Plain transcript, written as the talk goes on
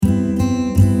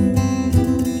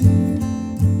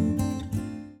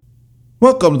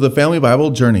Welcome to the Family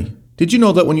Bible Journey. Did you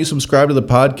know that when you subscribe to the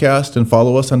podcast and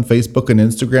follow us on Facebook and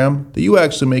Instagram, that you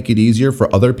actually make it easier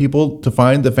for other people to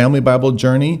find the Family Bible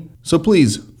Journey? So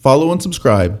please follow and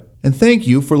subscribe. And thank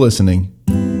you for listening.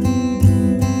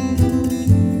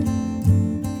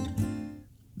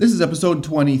 This is episode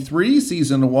 23,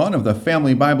 season 1 of the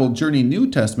Family Bible Journey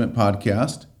New Testament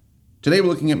podcast. Today we're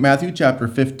looking at Matthew chapter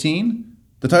 15.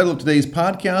 The title of today's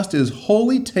podcast is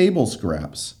Holy Table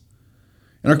Scraps.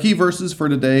 And our key verses for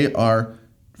today are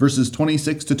verses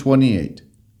 26 to 28,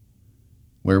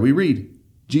 where we read,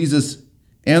 Jesus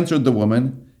answered the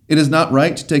woman, "It is not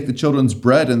right to take the children's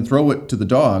bread and throw it to the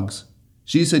dogs."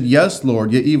 She said, "Yes,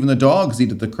 Lord, yet even the dogs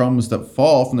eat at the crumbs that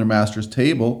fall from their master's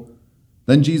table."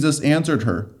 Then Jesus answered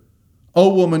her,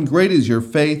 "O woman, great is your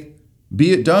faith.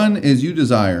 Be it done as you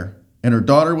desire." And her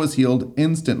daughter was healed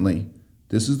instantly.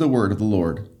 This is the word of the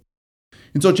Lord.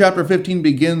 And so chapter 15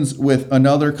 begins with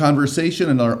another conversation,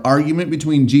 another argument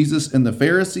between Jesus and the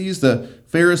Pharisees. The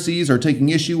Pharisees are taking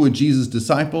issue with Jesus'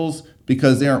 disciples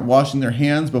because they aren't washing their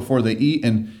hands before they eat.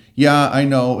 And yeah, I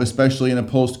know, especially in a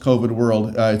post-COVID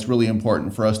world, it's really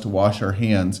important for us to wash our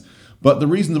hands. But the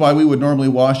reasons why we would normally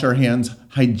wash our hands,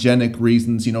 hygienic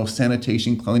reasons,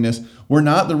 sanitation, cleanliness, were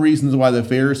not the reasons why the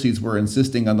Pharisees were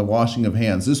insisting on the washing of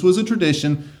hands. This was a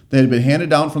tradition that had been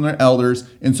handed down from their elders,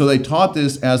 and so they taught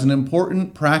this as an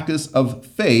important practice of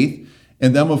faith,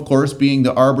 and them, of course, being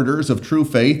the arbiters of true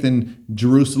faith in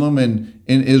Jerusalem and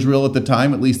in Israel at the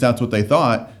time, at least that's what they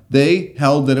thought. They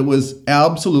held that it was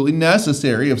absolutely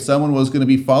necessary, if someone was going to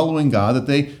be following God, that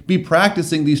they be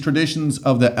practicing these traditions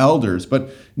of the elders. But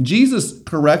Jesus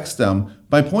corrects them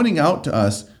by pointing out to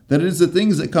us that it is the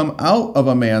things that come out of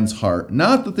a man's heart,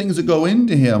 not the things that go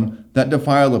into him, that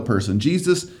defile a person.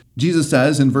 Jesus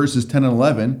says in verses 10 and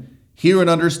 11, "Hear and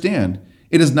understand.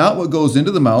 It is not what goes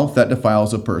into the mouth that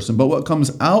defiles a person, but what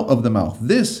comes out of the mouth.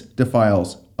 This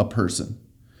defiles a person."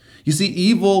 You see,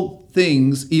 evil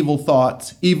things, evil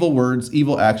thoughts, evil words,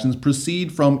 evil actions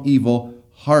proceed from evil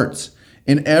hearts.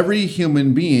 And every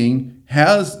human being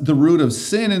has the root of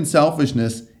sin and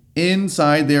selfishness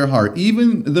inside their heart,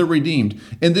 even the redeemed.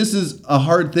 And this is a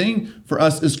hard thing for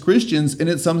us as Christians, and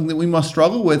it's something that we must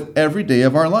struggle with every day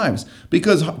of our lives.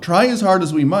 Because try as hard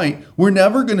as we might, we're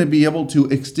never going to be able to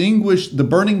extinguish the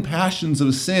burning passions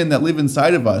of sin that live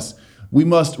inside of us. We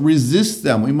must resist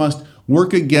them. We must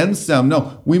work against them.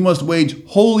 No, we must wage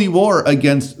holy war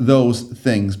against those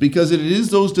things, because it is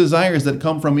those desires that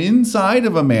come from inside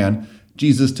of a man,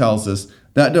 Jesus tells us,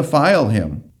 that defile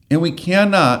him. And we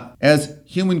cannot, as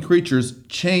human creatures,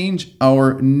 change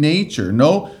our nature.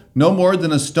 No more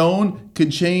than a stone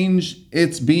could change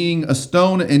its being a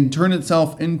stone and turn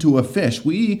itself into a fish.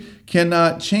 We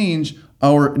cannot change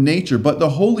our nature, but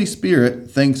the Holy Spirit,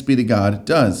 thanks be to God,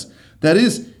 does. That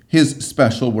is his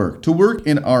special work, to work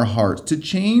in our hearts, to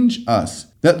change us,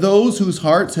 that those whose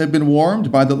hearts have been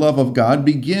warmed by the love of God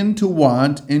begin to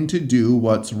want and to do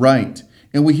what's right.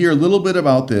 And we hear a little bit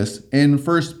about this in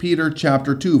 1 Peter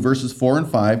chapter 2, verses 4 and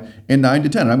 5 and 9 to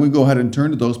 10. I'm going to go ahead and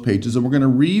turn to those pages, and we're going to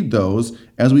read those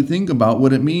as we think about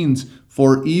what it means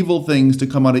for evil things to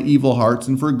come out of evil hearts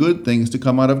and for good things to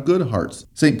come out of good hearts.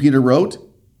 St. Peter wrote,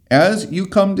 "As you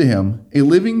come to him, a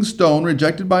living stone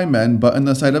rejected by men, but in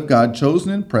the sight of God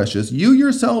chosen and precious, you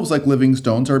yourselves like living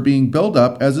stones are being built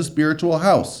up as a spiritual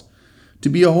house, to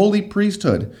be a holy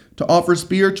priesthood, to offer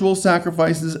spiritual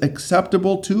sacrifices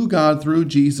acceptable to God through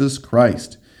Jesus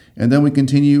Christ." And then we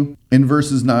continue in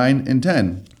verses 9 and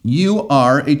 10. "You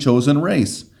are a chosen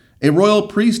race, a royal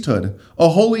priesthood, a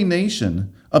holy nation,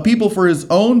 a people for his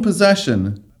own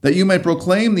possession, that you may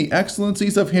proclaim the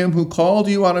excellencies of him who called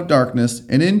you out of darkness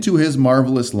and into his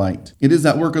marvelous light." It is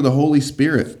that work of the Holy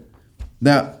Spirit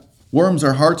that warms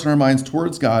our hearts and our minds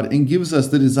towards God and gives us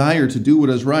the desire to do what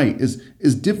is right,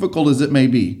 as difficult as it may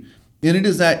be. And it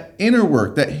is that inner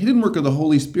work, that hidden work of the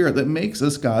Holy Spirit that makes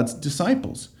us God's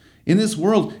disciples. In this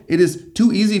world, it is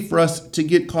too easy for us to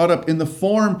get caught up in the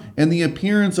form and the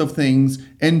appearance of things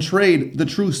and trade the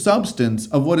true substance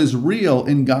of what is real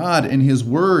in God and his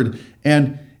word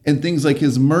and things like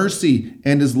his mercy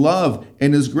and his love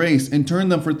and his grace, and turn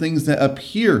them for things that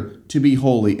appear to be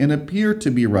holy and appear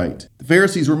to be right. The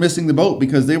Pharisees were missing the boat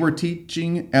because they were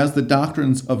teaching as the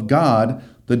doctrines of God,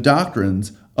 the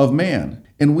doctrines of man.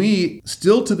 And we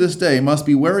still to this day must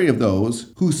be wary of those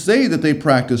who say that they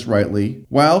practice rightly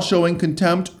while showing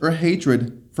contempt or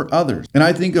hatred for others. And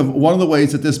I think of one of the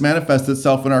ways that this manifests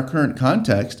itself in our current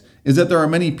context is that there are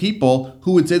many people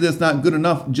who would say that it's not good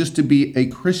enough just to be a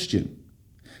Christian.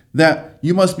 That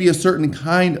you must be a certain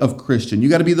kind of Christian. You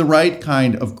got to be the right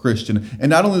kind of Christian. And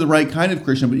not only the right kind of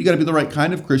Christian, but you got to be the right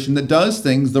kind of Christian that does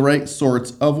things the right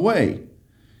sorts of way.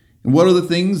 And what are the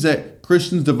things that that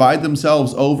Christians divide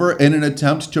themselves over in an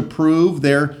attempt to prove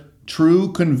their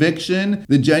true conviction,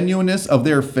 the genuineness of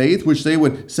their faith, which they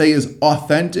would say is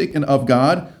authentic and of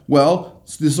God? Well,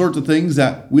 the sorts of things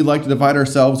that we like to divide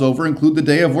ourselves over include the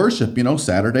day of worship,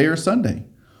 Saturday or Sunday.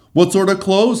 What sort of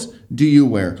clothes do you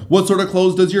wear? What sort of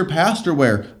clothes does your pastor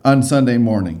wear on Sunday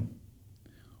morning?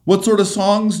 What sort of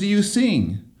songs do you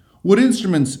sing? What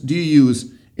instruments do you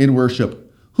use in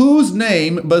worship? Whose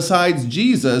name besides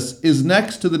Jesus is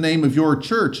next to the name of your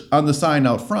church on the sign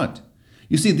out front?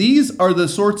 You see, these are the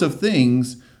sorts of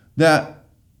things that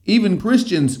even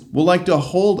Christians will like to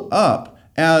hold up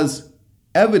as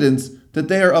evidence that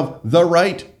they are of the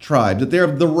right tribe, that they're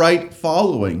of the right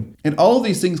following. And all of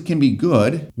these things can be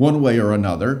good, one way or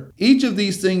another. Each of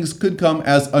these things could come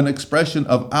as an expression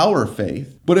of our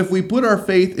faith. But if we put our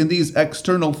faith in these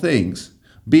external things,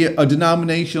 be it a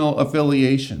denominational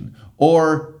affiliation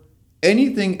or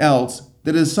anything else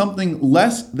that is something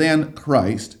less than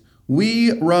Christ,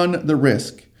 we run the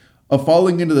risk of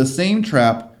falling into the same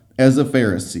trap as the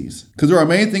Pharisees. Because there are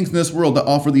many things in this world that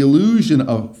offer the illusion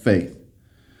of faith.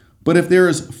 But if there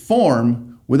is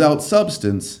form without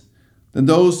substance, then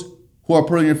those who are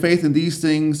putting their faith in these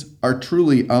things are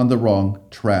truly on the wrong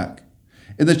track.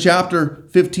 In the chapter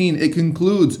 15, it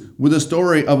concludes with a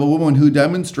story of a woman who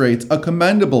demonstrates a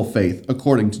commendable faith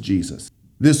according to Jesus.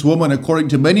 This woman, according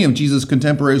to many of Jesus'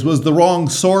 contemporaries, was the wrong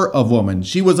sort of woman.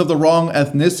 She was of the wrong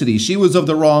ethnicity. She was of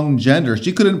the wrong gender.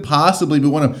 She couldn't possibly be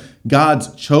one of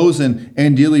God's chosen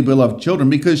and dearly beloved children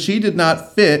because she did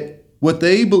not fit what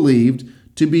they believed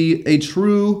to be a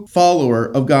true follower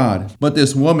of God. But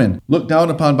this woman, looked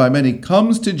down upon by many,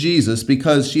 comes to Jesus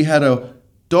because she had a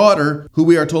daughter who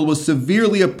we are told was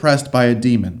severely oppressed by a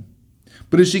demon.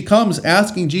 But as she comes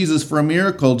asking Jesus for a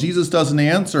miracle, Jesus doesn't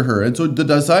answer her. And so the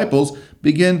disciples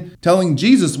begin telling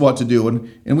Jesus what to do.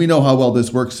 And we know how well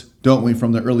this works, don't we,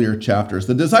 from the earlier chapters.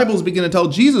 The disciples begin to tell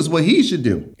Jesus what he should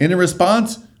do. And in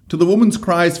response to the woman's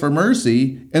cries for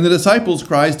mercy and the disciples'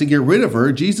 cries to get rid of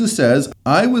her, Jesus says,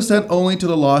 "I was sent only to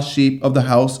the lost sheep of the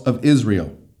house of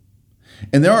Israel."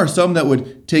 And there are some that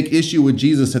would take issue with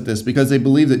Jesus at this because they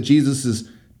believe that Jesus is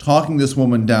talking this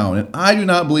woman down. And I do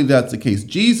not believe that's the case.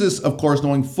 Jesus, of course,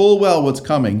 knowing full well what's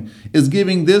coming, is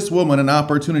giving this woman an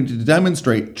opportunity to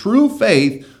demonstrate true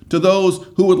faith to those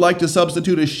who would like to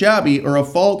substitute a shabby or a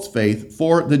false faith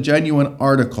for the genuine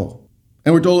article.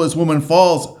 And we're told this woman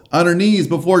falls on her knees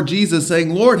before Jesus saying,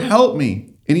 "Lord, help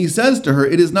me." And he says to her,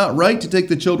 "It is not right to take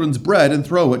the children's bread and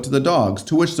throw it to the dogs."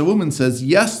 To which the woman says,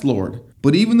 "Yes, Lord,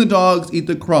 but even the dogs eat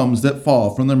the crumbs that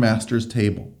fall from their master's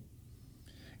table."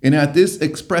 And at this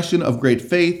expression of great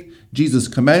faith, Jesus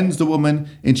commends the woman,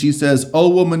 and she says, "O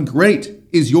woman, great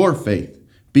is your faith.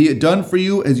 Be it done for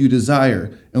you as you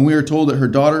desire." And we are told that her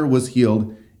daughter was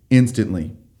healed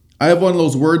instantly. I have one of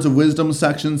those words of wisdom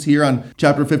sections here on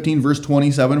chapter 15, verse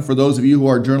 27, for those of you who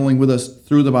are journaling with us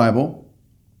through the Bible,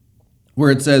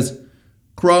 where it says,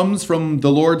 "Crumbs from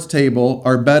the Lord's table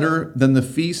are better than the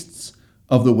feasts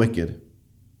of the wicked."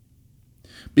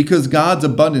 Because God's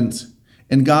abundance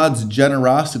and God's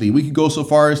generosity, we could go so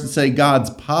far as to say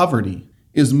God's poverty,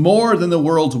 is more than the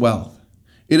world's wealth.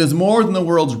 It is more than the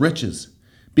world's riches,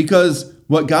 because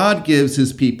what God gives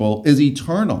his people is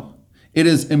eternal. It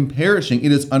is imperishing.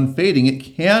 It is unfading.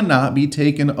 It cannot be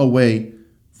taken away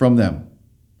from them.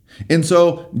 And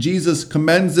so Jesus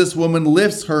commends this woman,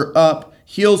 lifts her up,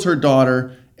 heals her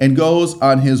daughter, and goes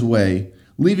on his way,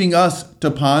 leaving us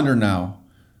to ponder now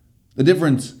the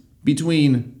difference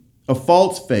between a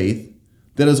false faith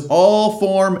that is all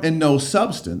form and no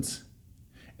substance,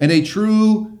 and a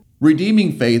true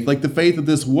redeeming faith like the faith of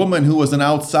this woman who was an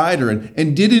outsider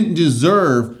and didn't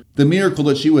deserve the miracle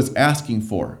that she was asking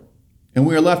for. And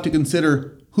we are left to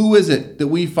consider, who is it that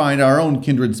we find our own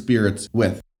kindred spirits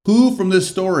with? Who from this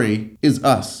story is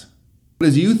us?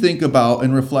 As you think about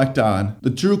and reflect on the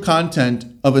true content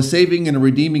of a saving and a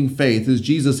redeeming faith as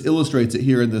Jesus illustrates it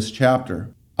here in this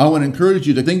chapter, I want to encourage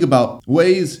you to think about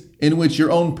ways in which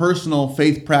your own personal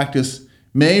faith practice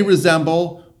may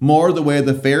resemble more the way of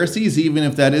the Pharisees, even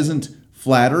if that isn't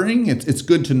flattering. It's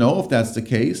good to know if that's the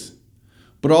case.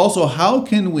 But also, how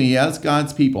can we as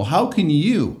God's people, how can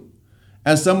you,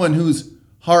 as someone whose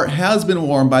heart has been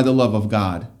warmed by the love of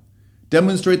God,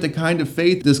 demonstrate the kind of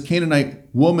faith this Canaanite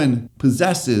woman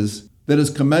possesses that is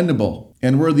commendable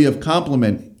and worthy of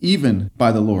compliment even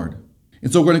by the Lord?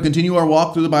 And so we're going to continue our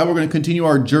walk through the Bible. We're going to continue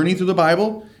our journey through the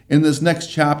Bible. In this next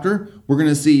chapter, we're going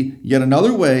to see yet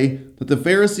another way that the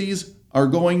Pharisees are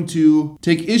going to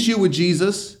take issue with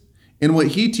Jesus and what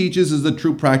he teaches is the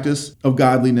true practice of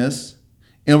godliness.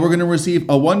 And we're going to receive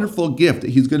a wonderful gift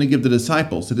that he's going to give the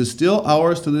disciples. It is still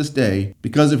ours to this day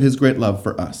because of his great love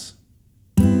for us.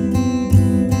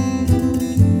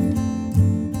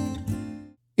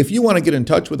 If you want to get in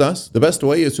touch with us, the best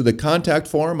way is through the contact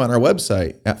form on our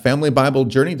website at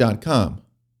familybiblejourney.com.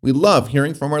 We love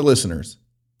hearing from our listeners.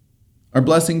 Our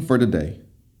blessing for today.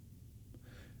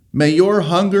 May your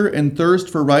hunger and thirst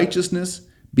for righteousness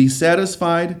be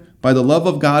satisfied by the love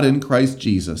of God in Christ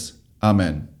Jesus.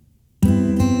 Amen.